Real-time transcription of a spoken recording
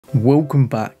Welcome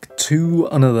back to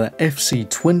another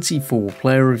FC24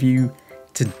 player review.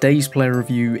 Today's player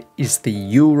review is the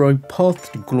Euro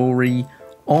Path to Glory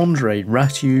Andre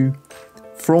Ratiu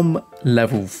from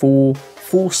level 4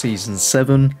 for season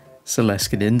 7, so let's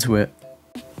get into it.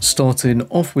 Starting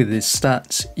off with his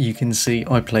stats, you can see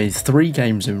I played 3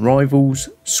 games in Rivals,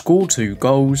 scored 2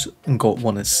 goals and got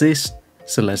 1 assist,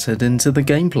 so let's head into the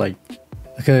gameplay.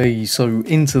 Okay, so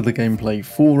into the gameplay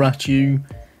for Ratiu.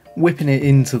 Whipping it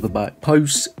into the back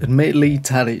post. Admittedly,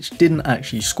 Tadic didn't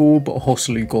actually score, but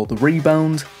Hoslu got the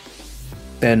rebound.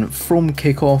 Then from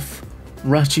kickoff,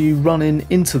 Ratiu running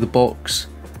into the box.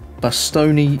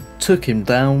 Bastoni took him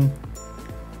down,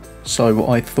 so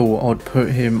I thought I'd put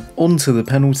him onto the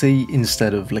penalty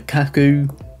instead of Lukaku.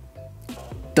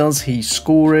 Does he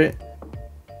score it?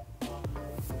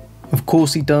 Of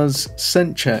course he does.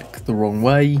 Sent check the wrong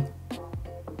way.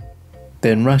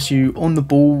 Then Ratiu on the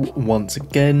ball once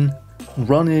again,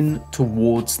 running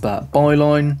towards that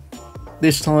byline.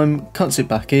 This time cuts it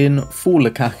back in for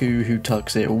Lukaku, who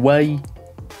tucks it away.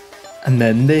 And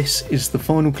then this is the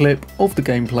final clip of the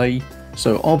gameplay,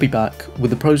 so I'll be back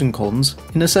with the pros and cons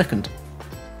in a second.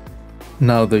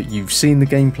 Now that you've seen the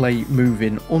gameplay,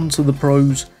 moving on to the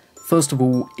pros. First of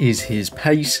all is his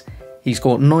pace. He's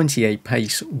got 98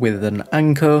 pace with an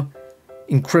anchor,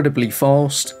 incredibly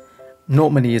fast.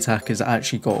 Not many attackers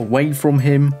actually got away from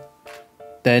him.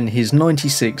 Then his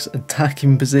 96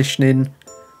 attacking positioning.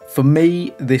 For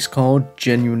me, this card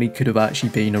genuinely could have actually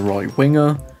been a right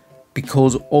winger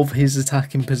because of his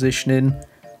attacking positioning.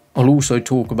 I'll also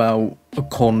talk about a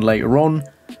con later on,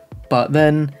 but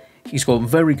then he's got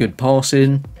very good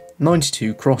passing,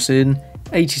 92 crossing,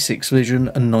 86 vision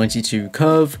and 92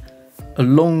 curve,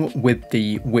 along with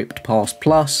the whipped pass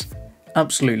plus.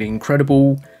 Absolutely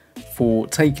incredible for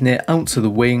taking it out to the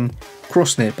wing,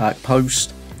 crossing it back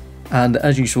post. And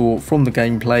as you saw from the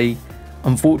gameplay,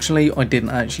 unfortunately I didn't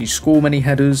actually score many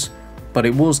headers, but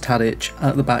it was Tadic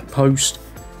at the back post,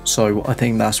 so I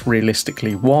think that's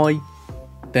realistically why.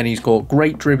 Then he's got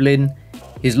great dribbling.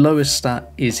 His lowest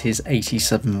stat is his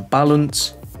 87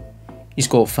 balance. He's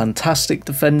got fantastic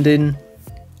defending.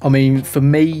 I mean, for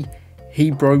me,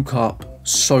 he broke up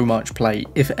so much play.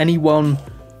 If anyone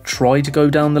tried to go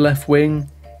down the left wing,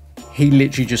 he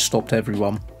literally just stopped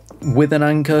everyone. With an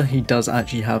anchor, he does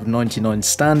actually have 99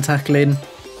 stand tackling.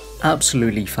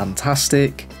 Absolutely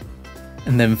fantastic.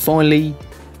 And then finally,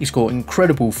 he's got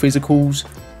incredible physicals.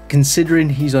 Considering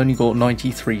he's only got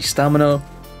 93 stamina,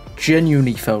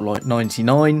 genuinely felt like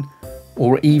 99.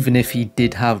 Or even if he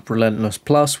did have Relentless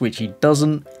Plus, which he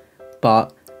doesn't.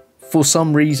 But for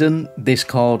some reason, this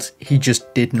card, he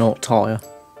just did not tire.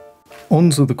 On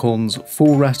to the cons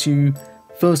for Ratiu.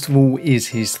 First of all is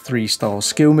his 3-star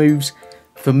skill moves.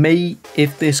 For me,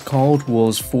 if this card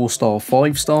was 4-star,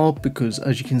 5-star, because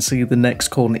as you can see the next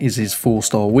con is his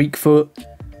 4-star weak foot.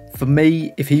 For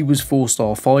me, if he was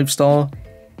 4-star, 5-star,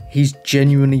 he's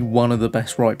genuinely one of the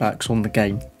best right backs on the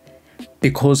game.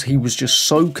 Because he was just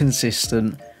so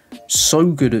consistent, so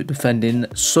good at defending,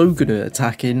 so good at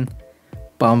attacking.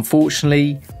 But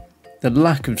unfortunately, the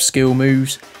lack of skill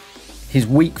moves, his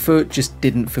weak foot just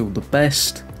didn't feel the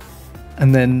best.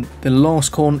 And then the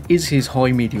last con is his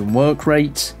high medium work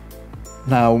rate.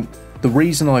 Now, the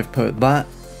reason I've put that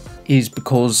is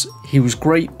because he was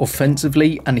great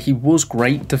offensively and he was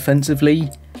great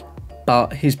defensively,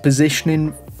 but his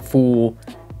positioning for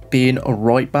being a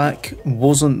right back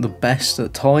wasn't the best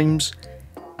at times.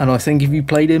 And I think if you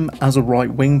played him as a right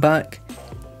wing back,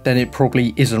 then it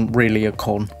probably isn't really a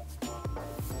con.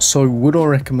 So would I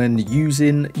recommend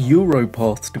using Euro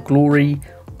Path to Glory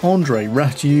Andre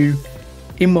Ratiu?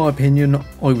 In my opinion,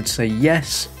 I would say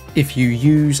yes if you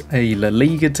use a La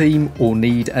Liga team or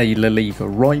need a La Liga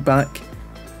right back.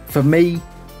 For me,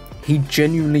 he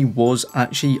genuinely was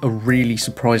actually a really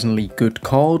surprisingly good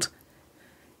card.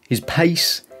 His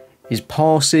pace, his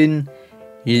passing,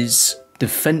 his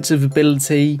defensive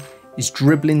ability, his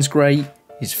dribbling's great,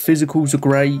 his physicals are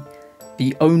great.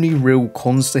 The only real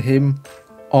cons to him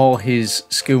are his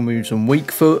skill moves and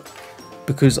weak foot,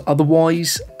 because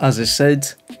otherwise, as I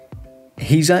said,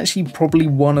 he's actually probably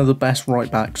one of the best right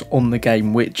backs on the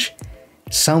game, which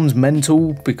sounds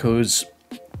mental because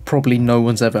probably no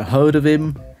one's ever heard of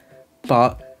him.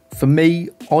 But for me,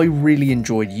 I really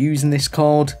enjoyed using this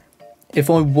card.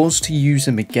 If I was to use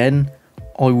him again,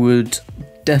 I would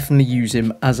definitely use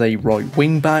him as a right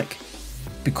wing back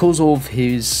because of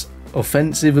his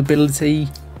offensive ability.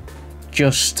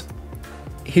 Just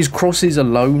his crosses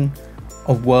alone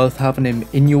are worth having him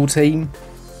in your team.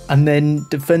 And then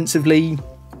defensively,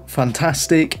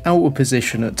 fantastic, out of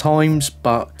position at times,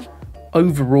 but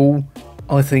overall,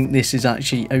 I think this is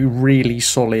actually a really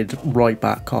solid right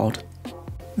back card.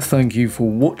 Thank you for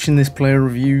watching this player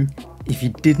review. If you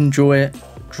did enjoy it,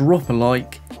 drop a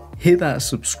like, hit that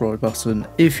subscribe button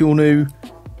if you're new,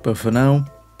 but for now,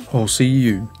 I'll see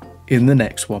you in the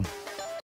next one.